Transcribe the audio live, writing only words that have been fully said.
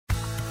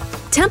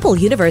Temple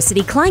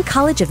University Klein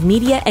College of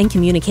Media and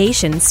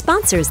Communication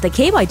sponsors the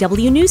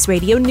KYW News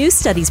Radio News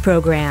Studies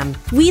program.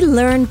 We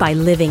learn by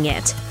living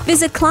it.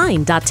 Visit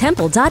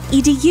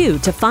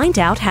klein.temple.edu to find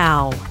out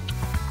how.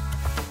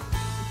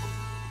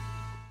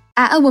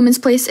 At a woman's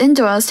place in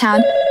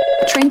Doylestown,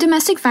 trained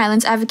domestic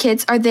violence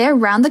advocates are there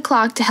round the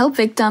clock to help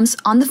victims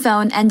on the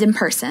phone and in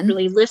person.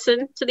 Really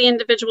listen to the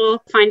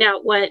individual, find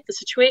out what the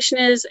situation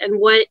is and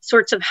what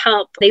sorts of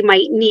help they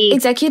might need.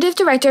 Executive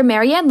Director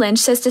Marianne Lynch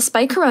says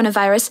despite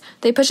coronavirus,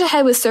 they push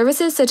ahead with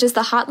services such as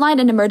the hotline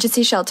and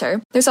emergency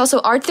shelter. There's also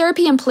art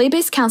therapy and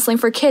play-based counseling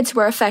for kids who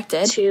are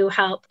affected. To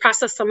help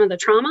process some of the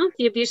trauma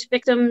the abuse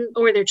victim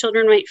or their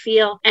children might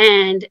feel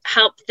and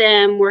help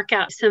them work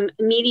out some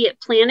immediate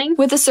planning.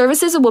 With the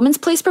services a woman's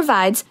place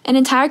provides, an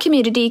entire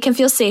community can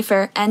feel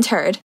safer and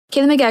heard.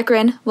 Kayla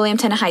McEachran, William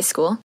Tennant High School.